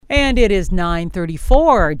And it is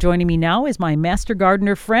 9:34. Joining me now is my Master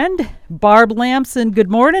Gardener friend, Barb Lamson.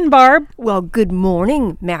 Good morning, Barb. Well, good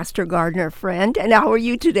morning, Master Gardener friend. And how are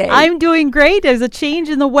you today? I'm doing great. There's a change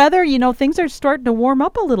in the weather. You know, things are starting to warm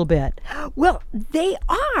up a little bit. Well, they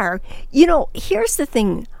are. You know, here's the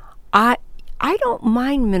thing. I don't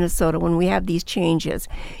mind Minnesota when we have these changes.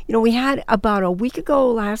 You know, we had about a week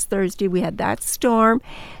ago, last Thursday, we had that storm.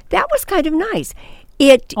 That was kind of nice.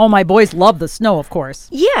 My boys love the snow, of course.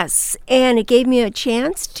 Yes, and it gave me a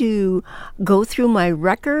chance to go through my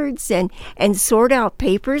records and sort out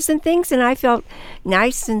papers and things, and I felt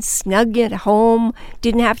nice and snug at home,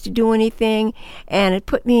 didn't have to do anything, and it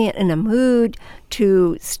put me in a mood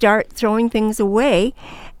to start throwing things away.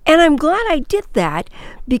 And I'm glad I did that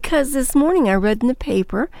because this morning I read in the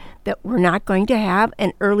paper that we're not going to have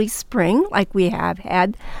an early spring like we have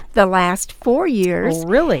had the last 4 years. Oh,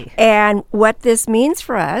 really? And what this means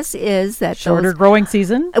for us is that shorter growing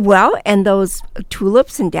season? Well, and those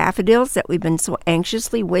tulips and daffodils that we've been so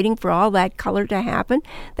anxiously waiting for all that color to happen,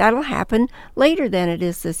 that'll happen later than it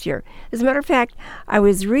is this year. As a matter of fact, I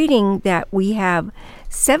was reading that we have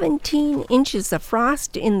 17 inches of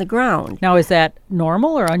frost in the ground. Now, is that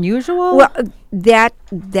normal or unusual? Well, that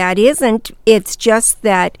isn't. It's just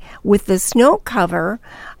that with the snow cover,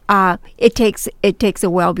 it takes a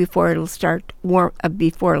while before it'll start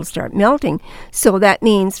melting. So that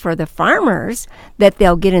means for the farmers that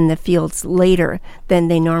they'll get in the fields later than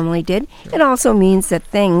they normally did. Sure. It also means that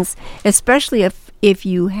things, especially if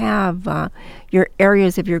you have your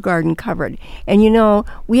areas of your garden covered. And you know,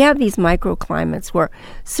 we have these microclimates where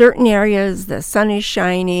certain areas, the sun is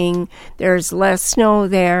shining, there's less snow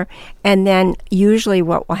there, and then usually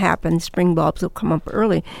what will happen, spring bulbs will come up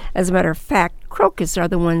early. As a matter of fact, crocus are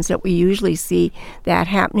the ones that we usually see that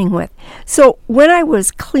happening with. So when I was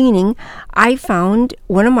cleaning, I found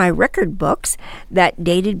one of my record books that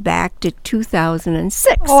dated back to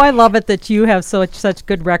 2006. Oh, I love it that you have such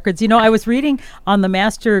good records. You know, I was reading on the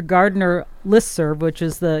Master Gardener listserv, which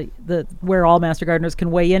is the where all Master Gardeners can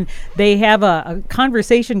weigh in. They have a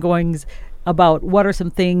conversation going about what are some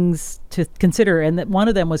things to consider, and that one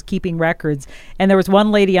of them was keeping records. And there was one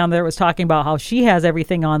lady on there that was talking about how she has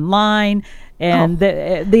everything online, and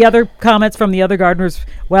the other comments from the other gardeners,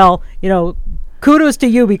 well, you know, kudos to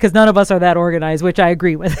you because none of us are that organized, which I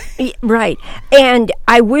agree with. Right. And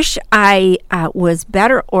I wish I was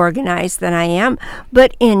better organized than I am.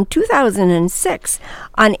 But in 2006,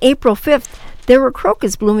 on April 5th, there were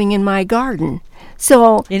crocus blooming in my garden.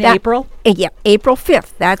 So April? Yeah, April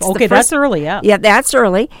 5th. That's okay. That's early, yeah. Yeah, that's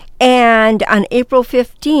early. And on April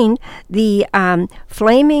 15, the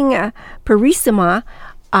flaming Parissima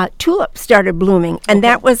tulip started blooming, and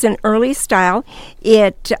that was an early style.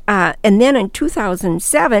 And then in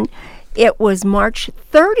 2007, it was March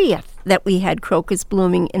 30th that we had crocus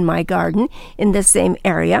blooming in my garden in the same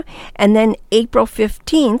area. And then April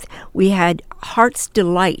 15th, we had Heart's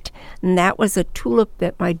Delight. And that was a tulip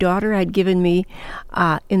that my daughter had given me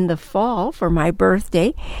in the fall for my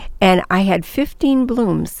birthday. And I had 15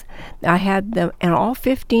 blooms. I had them, and all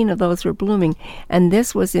 15 of those were blooming. And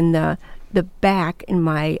this was in the back in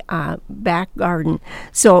my back garden.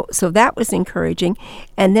 So that was encouraging.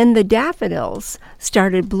 And then the daffodils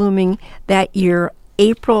started blooming that year,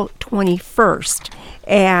 April 21st.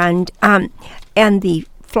 And the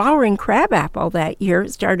flowering crabapple that year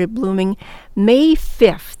started blooming May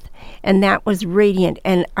 5th. And that was radiant.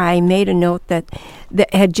 And I made a note that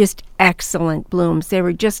had just excellent blooms. They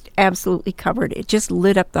were just absolutely covered. It just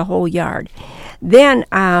lit up the whole yard. Then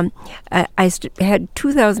I had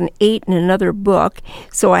 2008 in another book,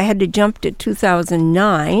 so I had to jump to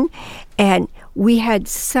 2009. And we had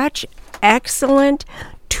such excellent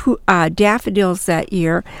daffodils that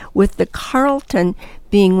year, with the Carlton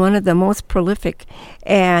being one of the most prolific.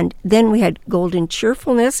 And then we had Golden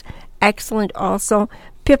Cheerfulness, excellent also.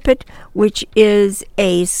 Pipit, which is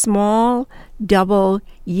a small double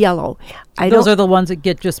yellow. Those are the ones that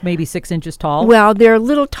get just maybe 6 inches tall? Well, they're a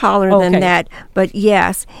little taller than that, but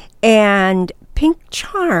yes. And Pink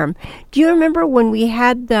Charm. Do you remember when we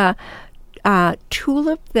had the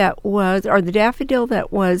tulip that was, or the daffodil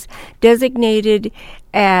that was designated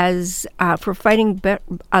as for fighting,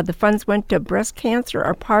 the funds went to breast cancer,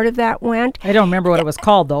 or part of that went. I don't remember what it was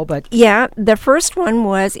called, though, but. Yeah, the first one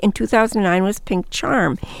was, in 2009, was Pink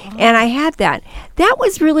Charm, and I had that. That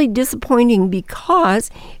was really disappointing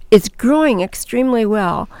because it's growing extremely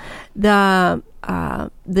well. The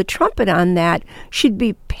trumpet on that should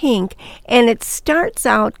be pink, and it starts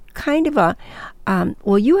out kind of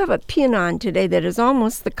well, you have a pin on today that is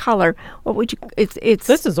almost the color. What would you? It's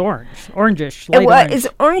This is orangish, light orange. It's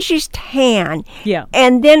orangish tan. Yeah.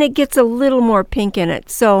 And then it gets a little more pink in it.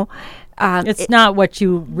 So. It's not what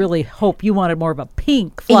you really hope. You wanted more of a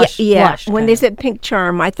pink flush. Yeah. Flush When they said pink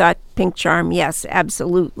charm, I thought pink charm. Yes,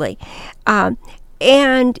 absolutely.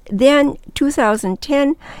 And then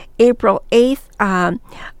 2010, April 8th,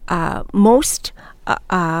 most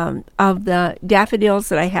of the daffodils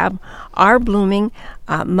that I have are blooming.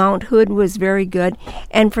 Mount Hood was very good.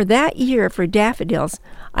 And for that year, for daffodils,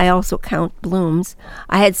 I also count blooms.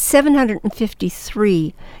 I had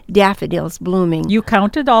 753 daffodils blooming. You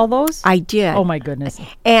counted all those? I did. Oh, my goodness.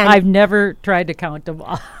 And I've never tried to count them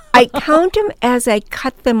all. I count them as I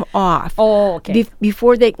cut them off. Oh, okay.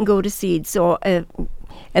 Before they can go to seed. So,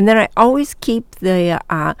 and then I always keep the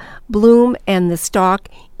bloom and the stalk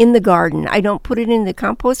in the garden. I don't put it in the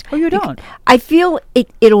compost. Oh, you don't? I feel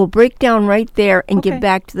it'll break down right there and Okay. give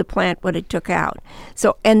back to the plant what it took out.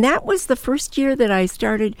 So, and that was the first year that I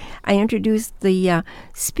introduced the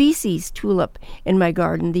species tulip in my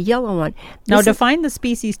garden, the yellow one. Now, define the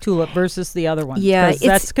species tulip versus the other one. Yeah, 'cause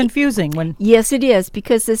that's confusing. Yes, it is,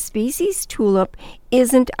 because the species tulip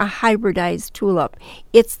isn't a hybridized tulip.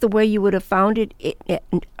 It's the way you would have found it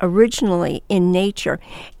originally in nature.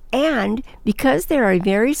 And because they're a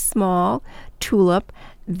very small tulip,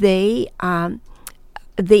 they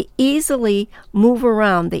easily move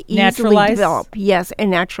around. They easily Naturalize? develop. Yes,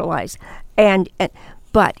 and naturalize.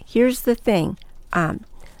 But here's the thing.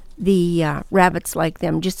 The rabbits like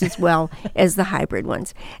them just as well as the hybrid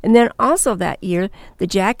ones. And then also that year, the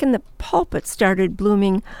Jack in the Pulpit started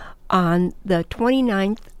blooming on the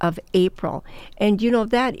 29th of April. And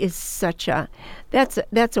that is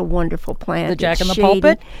that's a wonderful plant. The Jack It's in the shady.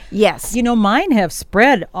 Pulpit? Yes. Mine have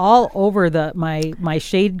spread all over my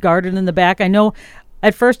shade garden in the back. I know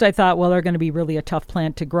at first I thought, well, they're going to be really a tough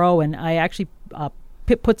plant to grow. And I actually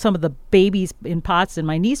put some of the babies in pots, and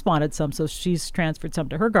my niece wanted some, so she's transferred some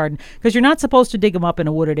to her garden, because you're not supposed to dig them up in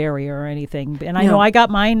a wooded area or anything. And I know I got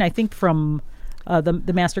mine, I think, from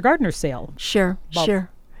the Master Gardener sale. Sure.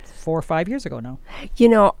 4 or 5 years ago now.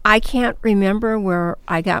 I can't remember where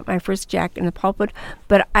I got my first Jack in the Pulpit,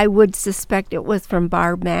 but I would suspect it was from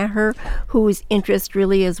Barb Maher, whose interest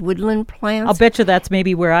really is woodland plants. I'll bet you that's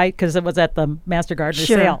maybe because it was at the Master Gardener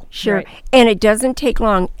sale. Sure. Right. And it doesn't take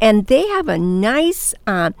long. And they have a nice,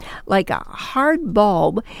 like a hard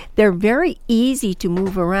bulb. They're very easy to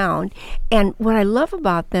move around. And what I love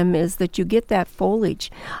about them is that you get that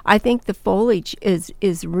foliage. I think the foliage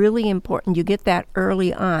is really important. You get that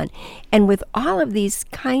early on. And with all of these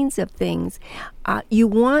kinds of things, you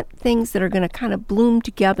want things that are going to kind of bloom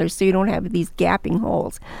together so you don't have these gapping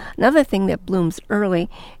holes. Another thing that blooms early,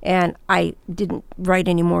 and I didn't write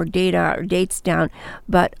any more data or dates down,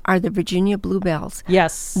 but are the Virginia bluebells.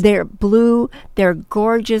 Yes. They're blue, they're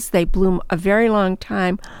gorgeous, they bloom a very long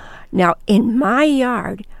time. Now, in my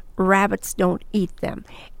yard, rabbits don't eat them.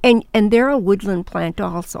 And they're a woodland plant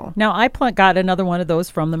also. Now, I got another one of those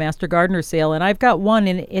from the Master Gardener sale, and I've got one,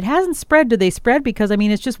 and it hasn't spread. Do they spread? Because,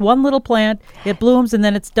 it's just one little plant. It blooms, and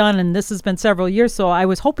then it's done, and this has been several years, so I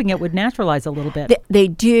was hoping it would naturalize a little bit. They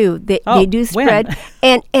do. They do spread.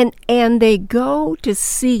 When? And they go to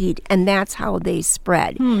seed, and that's how they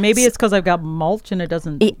spread. Maybe it's because I've got mulch, and it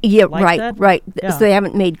doesn't like that? Right. Yeah. So they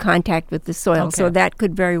haven't made contact with the soil, Okay. so that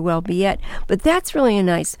could very well be it. But that's really a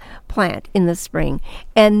nice plant in the spring.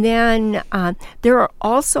 And then there are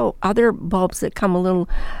also other bulbs that come a little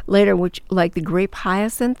later, which like the grape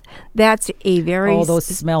hyacinth. That's a very... Oh, those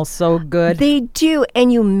smell so good. They do,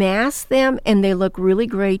 and you mass them, and they look really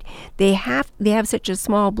great. They have such a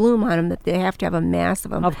small bloom on them that they have to have a mass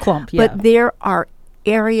of them. Of clump, yeah. But there are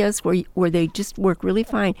areas where they just work really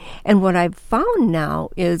fine. And what I've found now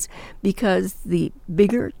is because the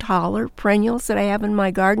bigger, taller perennials that I have in my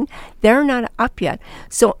garden, they're not up yet.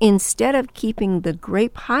 So instead of keeping the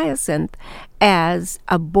grape hyacinth as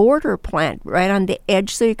a border plant right on the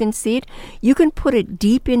edge so you can see it, you can put it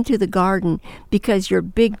deep into the garden because your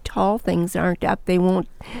big tall things aren't up. They won't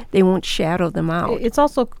shadow them out. It's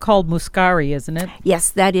also called muscari, isn't it?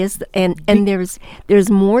 Yes, that is, and there's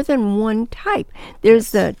more than one type.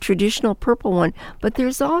 There's the traditional purple one, but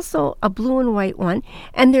there's also a blue and white one,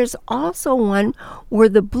 and there's also one where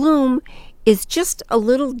the bloom is just a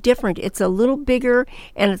little different. It's a little bigger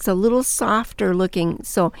and it's a little softer looking.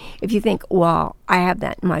 So if you think, well, I have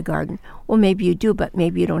that in my garden, well, maybe you do, but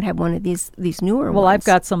maybe you don't have one of these newer ones. Well, I've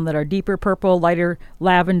got some that are deeper purple, lighter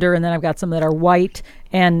lavender, and then I've got some that are white.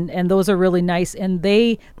 Mm-hmm. And those are really nice. And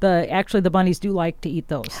the bunnies do like to eat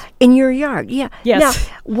those. In your yard, yeah. Yes.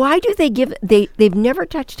 Now, why do they've never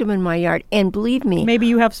touched them in my yard, and believe me. Maybe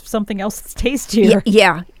you have something else that's tastier.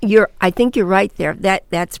 Yeah. I think you're right there.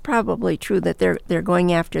 That's probably true that they're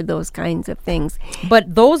going after those kinds of things.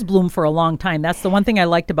 But those bloom for a long time. That's the one thing I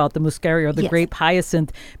liked about the muscaria or the grape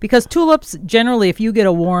hyacinth, because tulips generally, if you get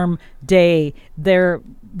a warm day, they're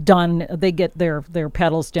done. They get their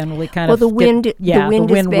petals generally kind of. Well, the wind is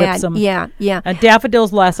whips bad. them. Yeah.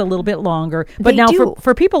 Daffodils last a little bit longer. But They now do.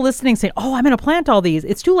 for people listening, saying, "Oh, I'm going to plant all these,"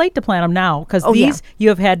 it's too late to plant them now because you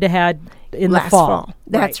have had to had in Last the fall.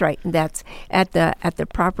 That's right. That's at the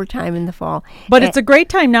proper time in the fall. But it's a great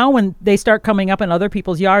time now when they start coming up in other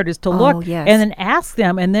people's yard is to look yes. and then ask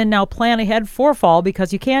them and then now plan ahead for fall,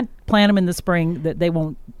 because you can't plant them in the spring that they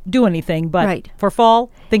won't do anything. But for fall,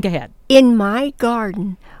 think ahead. In my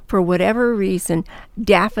garden, for whatever reason,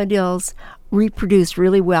 daffodils reproduce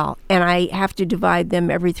really well, and I have to divide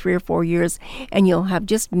them every 3 or 4 years, and you'll have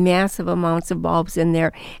just massive amounts of bulbs in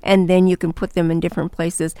there, and then you can put them in different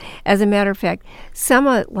places. As a matter of fact,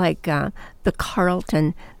 some like the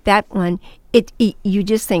Carlton, that one, you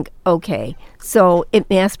just think, okay, so it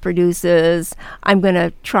mass produces. I'm going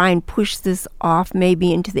to try and push this off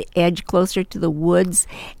maybe into the edge closer to the woods,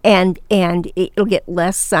 and it'll get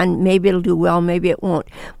less sun. Maybe it'll do well, maybe it won't.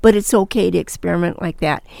 But it's okay to experiment like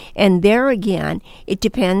that. And there again, it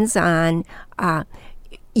depends on,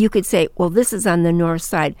 you could say, well, this is on the north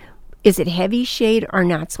side. Is it heavy shade or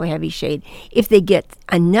not so heavy shade? If they get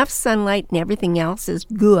enough sunlight and everything else is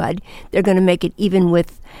good, they're going to make it even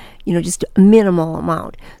with, just a minimal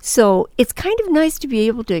amount. So it's kind of nice to be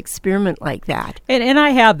able to experiment like that.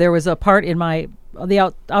 And there was a part in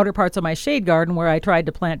the outer parts of my shade garden where I tried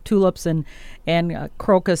to plant tulips and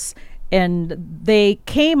crocus, and they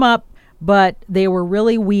came up, but they were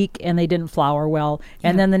really weak and they didn't flower well.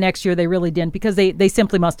 And then the next year they really didn't, because they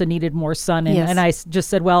simply must have needed more sun. And I just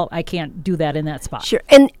said, well, I can't do that in that spot. Sure.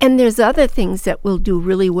 And there's other things that will do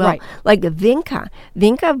really well, like the vinca.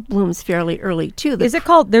 Vinca blooms fairly early, too. Is it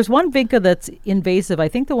called, there's one vinca that's invasive. I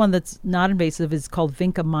think the one that's not invasive is called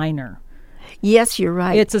vinca minor. Yes, you're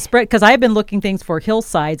right. It's a spread, because I've been looking things for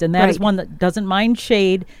hillsides, and that is one that doesn't mind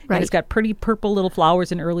shade. Right. And it's got pretty purple little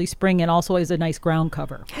flowers in early spring, and also is a nice ground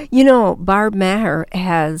cover. Barb Maher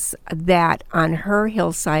has that on her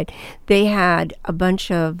hillside. They had a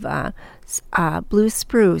bunch of blue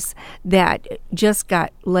spruce that just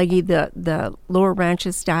got leggy. The lower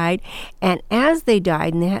branches died, and as they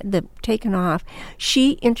died and they had them taken off,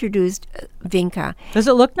 she introduced vinca. Does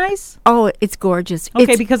it look nice? Oh, it's gorgeous.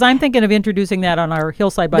 Okay, because I'm thinking of introducing that on our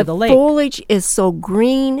hillside by the lake. The foliage is so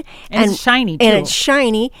green and it's shiny too. And it's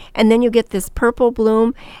shiny, and then you get this purple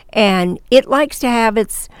bloom, and it likes to have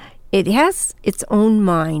it has its own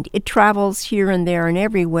mind. It travels here and there and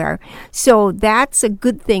everywhere. So that's a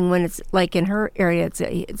good thing when it's like in her area, it's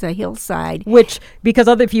a hillside. Which, because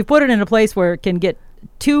if you put it in a place where it can get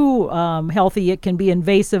too healthy, it can be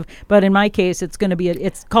invasive. But in my case, it's going to be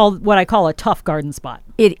it's called what I call a tough garden spot.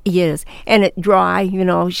 It is, and it dry.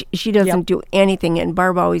 She doesn't do anything. And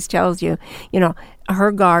Barb always tells you,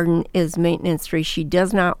 her garden is maintenance free. She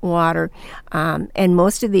does not water, and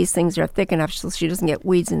most of these things are thick enough so she doesn't get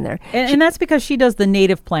weeds in there. And that's because she does the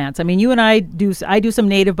native plants. I mean, you and I do some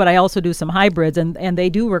native, but I also do some hybrids, and they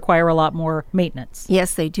do require a lot more maintenance.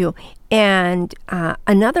 Yes, they do. And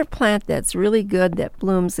another plant that's really good that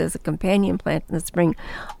blooms as a companion plant in the spring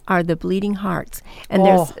are the bleeding hearts.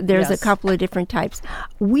 And there's a couple of different types.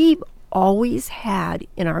 We've always had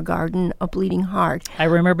in our garden a bleeding heart. I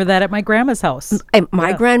remember that at my grandma's house.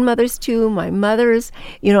 My grandmother's too, my mother's.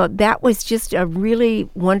 That was just a really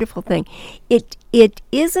wonderful thing. It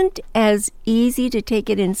isn't as easy to take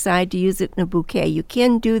it inside to use it in a bouquet. You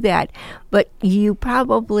can do that, but you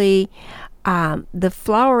probably the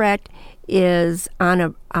floweret is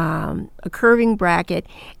on a curving bracket,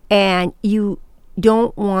 and you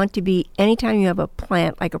don't want to be, anytime you have a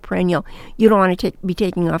plant like a perennial, you don't want to be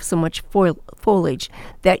taking off so much foliage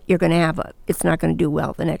that you're going to have it's not going to do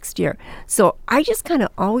well the next year. So I just kind of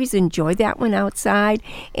always enjoy that one outside,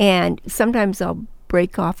 and sometimes I'll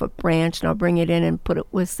break off a branch and I'll bring it in and put it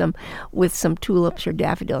with some tulips or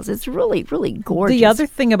daffodils. It's really, really gorgeous. The other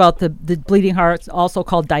thing about the bleeding hearts, also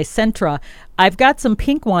called dicentra, I've got some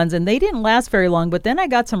pink ones, and they didn't last very long, but then I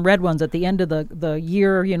got some red ones at the end of the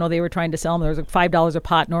year. They were trying to sell them. There was like $5 a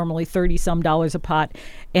pot, normally $30-some a pot,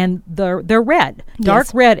 and they're red, dark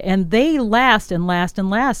red, and they last and last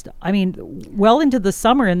and last. I mean, well into the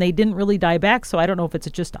summer, and they didn't really die back, so I don't know if it's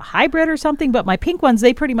just a hybrid or something, but my pink ones,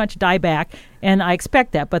 they pretty much die back, and I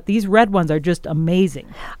expect that, but these red ones are just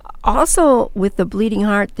amazing. Also, with the bleeding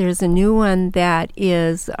heart, there's a new one that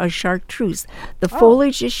is a chartreuse. The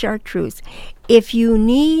foliage is chartreuse. If you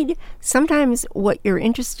need, sometimes what you're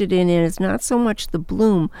interested in is not so much the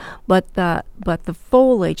bloom, but the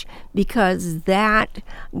foliage, because that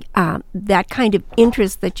kind of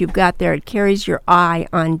interest that you've got there, it carries your eye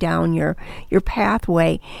on down your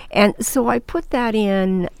pathway. And so I put that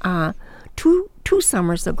in two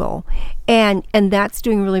summers ago, and that's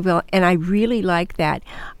doing really well, and I really like that.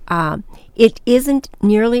 It isn't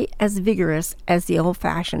nearly as vigorous as the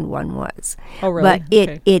old-fashioned one was. Oh, really?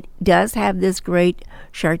 But it does have this great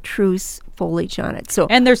chartreuse foliage on it. So,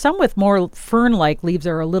 and there's some with more fern-like leaves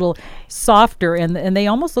that are a little softer, and they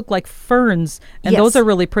almost look like ferns, and those are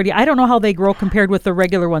really pretty. I don't know how they grow compared with the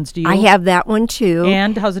regular ones. Do you? I have that one too.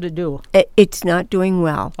 And how's it do? It's not doing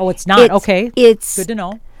well. Oh, it's not? Okay. It's good to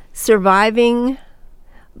know. Surviving,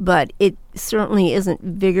 but it certainly isn't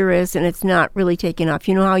vigorous, and it's not really taking off.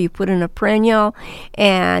 You know how you put in a perennial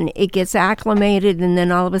and it gets acclimated, and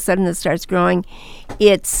then all of a sudden it starts growing?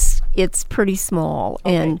 It's pretty small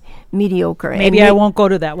and mediocre. Maybe I won't go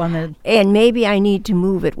to that one then. And maybe I need to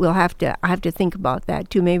move it. I have to think about that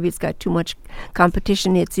too. Maybe it's got too much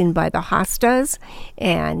competition. It's in by the hostas,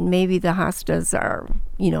 and maybe the hostas are,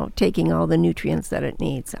 taking all the nutrients that it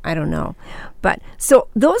needs. I don't know. But so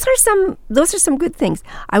those are some good things.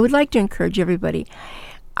 I would like to encourage everybody,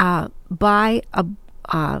 buy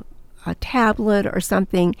a tablet or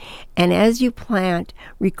something, and as you plant,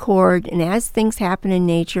 record, and as things happen in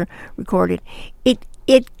nature, record it.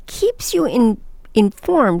 It keeps you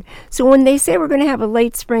informed. So when they say we're going to have a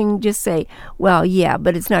late spring, just say, well, yeah,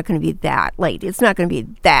 but it's not going to be that late. It's not going to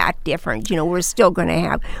be that different. We're still going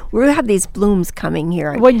to have these blooms coming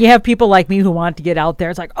here. When you have people like me who want to get out there,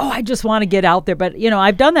 it's like, oh, I just want to get out there. But,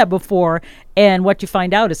 I've done that before. And what you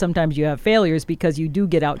find out is sometimes you have failures because you do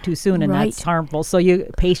get out too soon, and that's harmful. So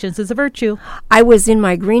patience is a virtue. I was in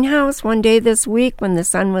my greenhouse one day this week when the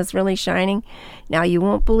sun was really shining. Now, you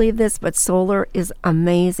won't believe this, but solar is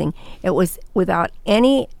amazing. It was without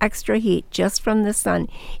any extra heat, just from the sun.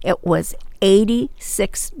 It was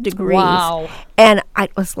 86 degrees. Wow. And I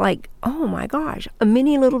was like, oh my gosh, a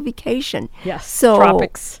mini little vacation. Yes, so,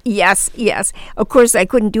 tropics. Yes. Of course, I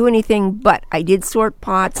couldn't do anything, but I did sort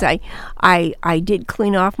pots. I did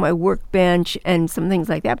clean off my workbench and some things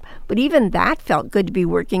like that. But even that felt good to be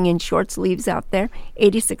working in short sleeves out there.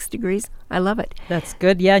 86 degrees. I love it. That's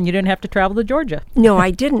good. Yeah, and you didn't have to travel to Georgia. No, I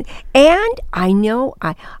didn't. And I know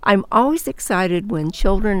I'm always excited when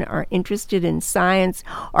children are interested in science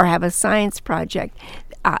or have a science project.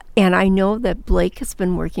 And I know that Blake has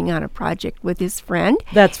been working on a project with his friend.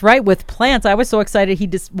 That's right, with plants. I was so excited he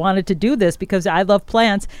just wanted to do this because I love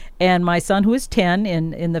plants. And my son, who is 10,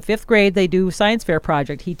 in the 5th grade, they do science fair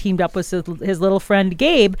project. He teamed up with his little friend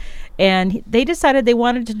Gabe, and they decided they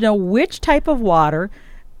wanted to know which type of water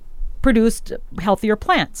produced healthier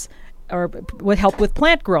plants or would help with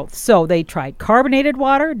plant growth. So they tried carbonated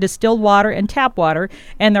water, distilled water, and tap water.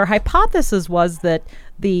 And their hypothesis was that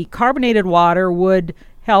the carbonated water would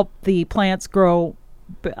help the plants grow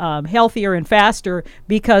healthier and faster,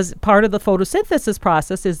 because part of the photosynthesis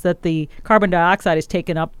process is that the carbon dioxide is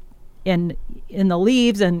taken up in the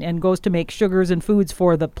leaves and goes to make sugars and foods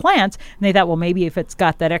for the plants. And they thought, well, maybe if it's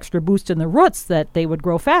got that extra boost in the roots, that they would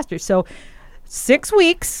grow faster. So 6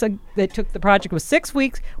 weeks, the project was 6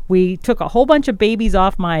 weeks. We took a whole bunch of babies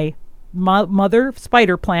off my mother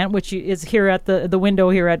spider plant, which is here at the window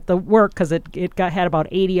here at the work, because it had about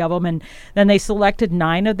 80 of them, and then they selected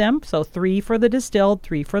 9 of them, so 3 for the distilled,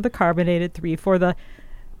 3 for the carbonated, 3 for the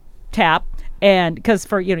tap, and because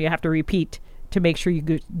you have to repeat to make sure you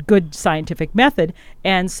get good scientific method.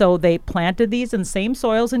 And so they planted these in the same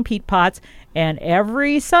soils and peat pots, and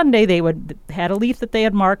every Sunday they had a leaf that they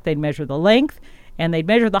had marked. They'd measure the length, and they'd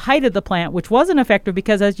measure the height of the plant, which wasn't effective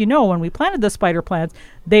because, as you know, when we planted the spider plants,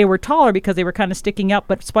 they were taller because they were kind of sticking up.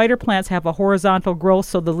 But spider plants have a horizontal growth,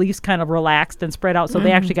 so the leaves kind of relaxed and spread out, so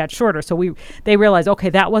they actually got shorter. So they realized, okay,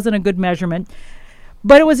 that wasn't a good measurement.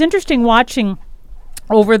 But it was interesting watching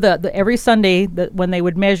over the every Sunday when they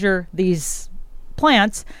would measure these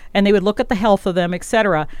plants and they would look at the health of them,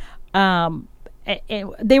 etc.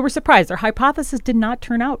 They were surprised. Their hypothesis did not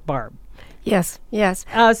turn out, Barb. Yes.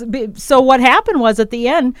 So what happened was at the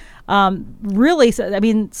end,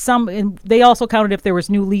 they also counted if there was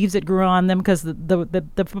new leaves that grew on them, because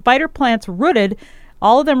the spider plants rooted,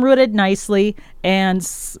 all of them rooted nicely, and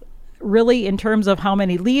really in terms of how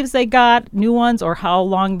many leaves they got, new ones, or how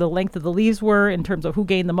long the length of the leaves were in terms of who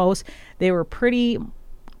gained the most, they were pretty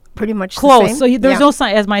much close. The same. So there's no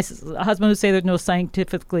as my husband would say, there's no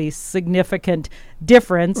scientifically significant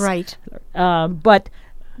difference. Right. But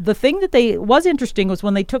the thing that was interesting was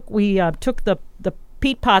when we took the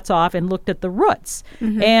peat pots off and looked at the roots.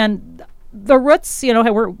 And the roots,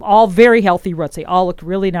 were all very healthy roots. They all looked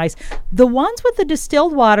really nice. The ones with the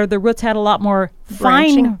distilled water, the roots had a lot more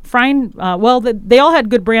fine. They all had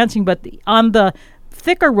good branching, but on the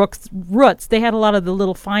thicker roots, they had a lot of the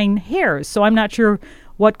little fine hairs. So I'm not sure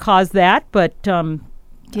what caused that, but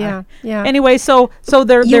yeah. Anyway, so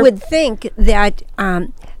they're you would think that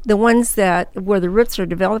the ones that where the roots are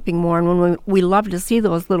developing more, and when we love to see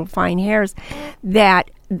those little fine hairs, that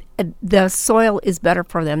the soil is better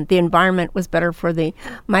for them. The environment was better for the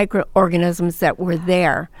microorganisms that were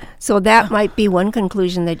there. So that might be one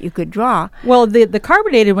conclusion that you could draw. Well, the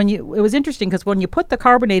carbonated, it was interesting because when you put the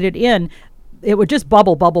carbonated in, it would just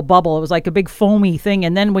bubble. It was like a big foamy thing.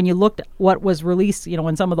 And then when you looked what was released,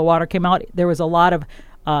 when some of the water came out, there was a lot of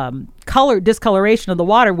discoloration of the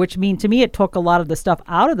water, which to me it took a lot of the stuff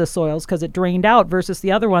out of the soils because it drained out, versus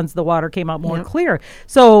the other ones the water came out more clear.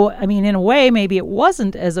 So in a way maybe it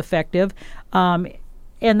wasn't as effective, and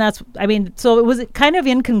that's so it was kind of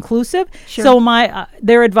inconclusive. Sure. So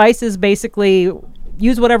their advice is basically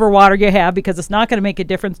use whatever water you have because it's not going to make a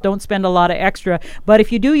difference. Don't spend a lot of extra. But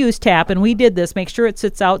if you do use tap, and we did this, make sure it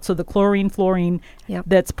sits out so the chlorine, fluorine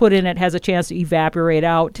that's put in it has a chance to evaporate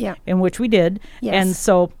out, in which we did. Yes. And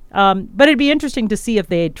so, but it'd be interesting to see if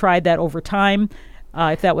they had tried that over time,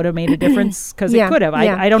 if that would have made a difference, because it could have.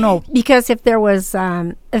 I don't know. Because if there was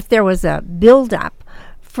a buildup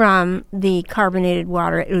from the carbonated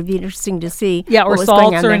water, it would be interesting to see. Yeah, or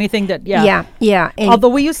salts or anything that. Yeah. Although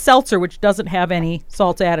we use seltzer, which doesn't have any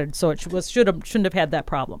salts added, so it shouldn't have had that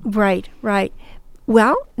problem. Right.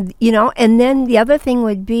 Well, and then the other thing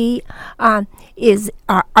would be, are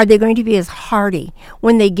they going to be as hardy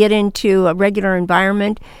when they get into a regular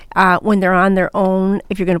environment, when they're on their own?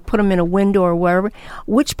 If you're going to put them in a window or wherever,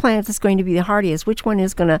 which plant is going to be the hardiest? Which one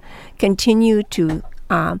is going to continue to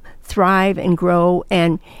thrive and grow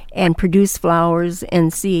and produce flowers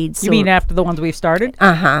and seeds? You mean after the ones we've started?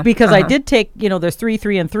 Because I did take, there's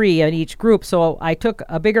 3 and 3 in each group, so I took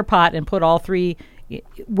a bigger pot and put all 3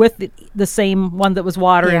 with the same one that was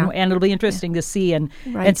water, and it'll be interesting to see. And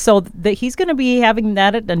so he's going to be having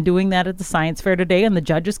that and doing that at the science fair today, and the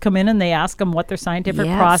judges come in and they ask them what their scientific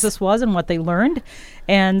process was and what they learned.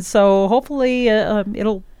 And so hopefully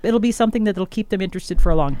it'll be something that'll keep them interested for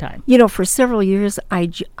a long time. For several years I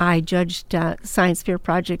judged science fair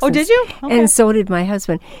projects. Oh, did you? Okay. And so did my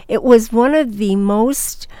husband. It was one of the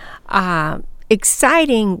most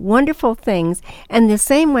exciting, wonderful things. And the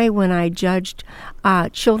same way when I judged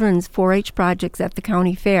children's 4-H projects at the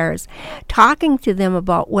county fairs, talking to them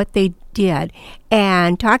about what they did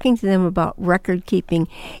and talking to them about record keeping,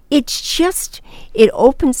 it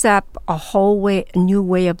opens up a new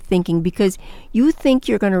way of thinking, because you think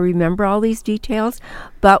you're going to remember all these details,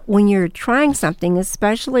 but when you're trying something,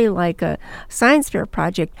 especially like a science fair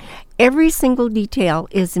project, every single detail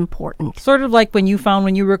is important. Sort of like when you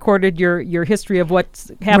recorded your history of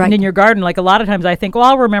what's happened in your garden. Like a lot of times I think,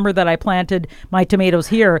 I'll remember that I planted my tomatoes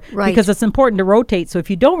here, because it's important to rotate. So if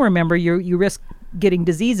you don't remember, you risk getting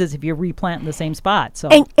diseases if you replant in the same spot. So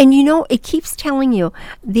and it keeps telling you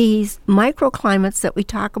these microclimates that we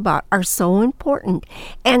talk about are so important.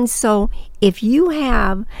 And so if you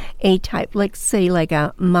have a type, like say like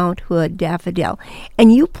a Mount Hood daffodil,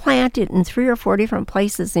 and you plant it in 3 or 4 different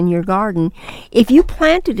places in your garden, if you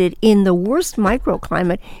planted it in the worst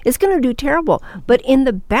microclimate, it's going to do terrible. But in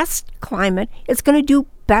the best climate, it's going to do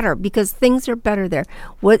better, because things are better there.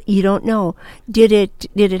 What you don't know, did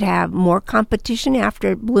it have more competition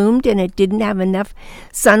after it bloomed and it didn't have enough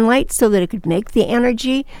sunlight so that it could make the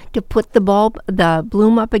energy to put the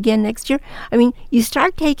bloom up again next year? You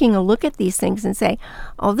start taking a look at these things and say,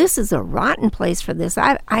 this is a rotten place for this.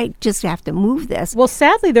 I just have to move this. Well,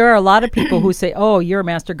 sadly, there are a lot of people who say, you're a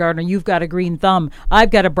master gardener, you've got a green thumb,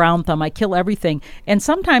 I've got a brown thumb, I kill everything. And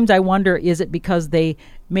sometimes I wonder, is it because they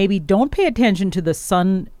maybe don't pay attention to the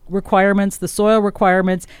sun requirements, the soil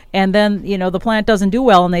requirements, and then, the plant doesn't do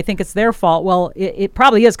well and they think it's their fault? Well, it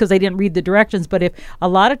probably is because they didn't read the directions, but if a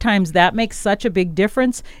lot of times that makes such a big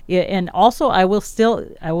difference. And also I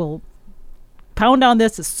will pound on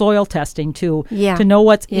this, is soil testing too, to know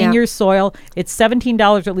what's in your soil. It's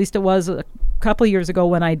 $17, at least it was a couple of years ago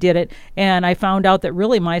when I did it, and I found out that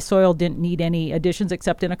really my soil didn't need any additions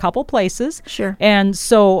except in a couple places. Sure. And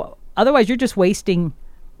so otherwise you're just wasting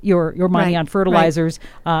your money Right, on fertilizers.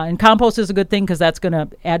 And compost is a good thing because that's going to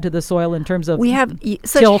add to the soil in terms of We have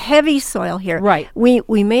such tilth. heavy soil here. Right.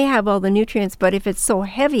 We may have all the nutrients, but if it's so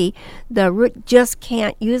heavy, the root just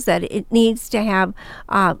can't use that. It needs to have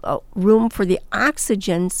room for the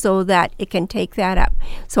oxygen so that it can take that up.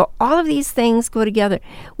 So all of these things go together.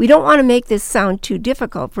 We don't want to make this sound too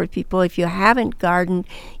difficult for people. If you haven't gardened,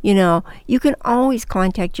 you can always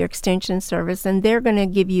contact your extension service, and they're going to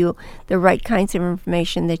give you the right kinds of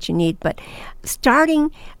information that you need. But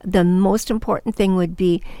starting, the most important thing would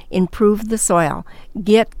be improve the soil.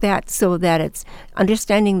 Get that so that it's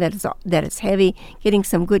understanding that it's heavy, getting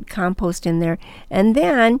some good compost in there. And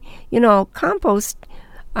then, compost,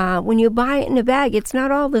 when you buy it in a bag, it's not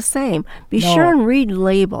all the same. Be sure and read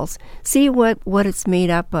labels. See what it's made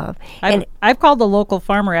up of. I've called the local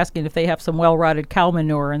farmer asking if they have some well-rotted cow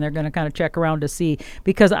manure, and they're going to kind of check around to see,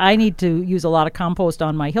 because I need to use a lot of compost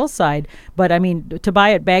on my hillside. But, I mean, to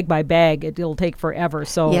buy it bag by bag, it'll take forever.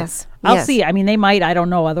 So yes. I'll see. I mean, they might. I don't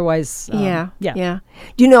know. Otherwise, yeah. Yeah.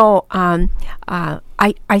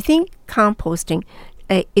 I think composting,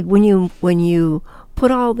 when you put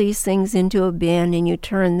all these things into a bin and you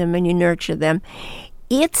turn them and you nurture them,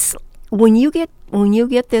 it's when you get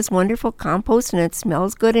this wonderful compost and it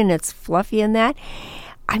smells good and it's fluffy and that,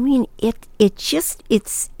 I mean,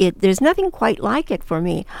 there's nothing quite like it for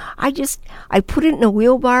me. I put it in a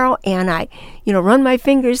wheelbarrow and I, run my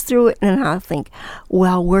fingers through it, and I'll think,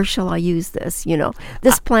 well, where shall I use this?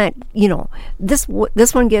 This plant, this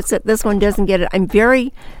one gets it, this one doesn't get it. I'm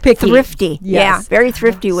very picky. Thrifty. Yes. Yeah, very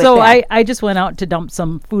thrifty with that. So I just went out to dump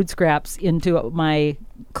some food scraps into my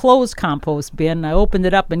closed compost bin. I opened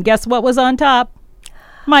it up, and guess what was on top?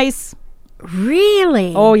 Mice.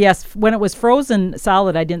 Really? Oh, yes. When it was frozen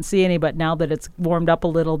solid, I didn't see any, but now that it's warmed up a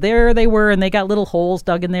little, there they were, and they got little holes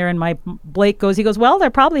dug in there, and my Blake goes, well, they're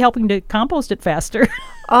probably helping to compost it faster.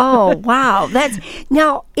 Oh, wow.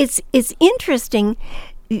 Now it's interesting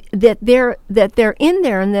that they're in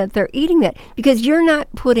there and that they're eating that, because you're not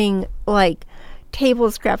putting like table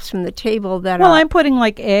scraps from the table that Well, I'm putting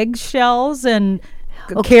like egg shells and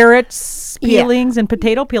carrots peelings and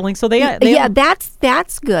potato peelings. So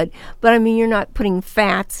that's good. But I mean, you're not putting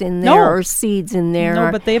fats in there or seeds in there.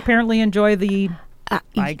 No, but they apparently enjoy the.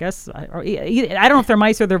 I guess I don't know if they're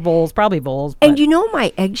mice or they're voles. Probably voles. And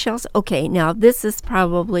my eggshells. Okay, now this is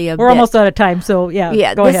probably we're almost out of time. So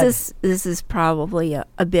yeah. Go ahead. This is probably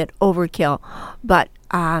a bit overkill, but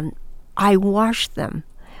I wash them.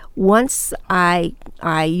 Once I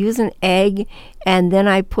use an egg, and then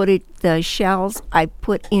I put the shells I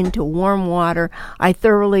put into warm water. I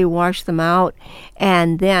thoroughly wash them out,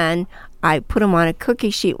 and then I put them on a cookie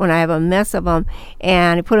sheet when I have a mess of them,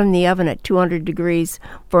 and I put them in the oven at 200 degrees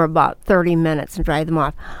for about 30 minutes and dry them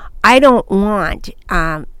off. I don't want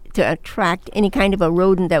to attract any kind of a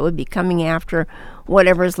rodent that would be coming after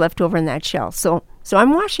whatever is left over in that shell. So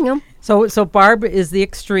I'm washing them. So Barb is the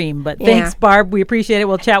extreme, but thanks, Barb. We appreciate it.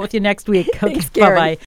 We'll chat with you next week. Thanks, Bye-bye.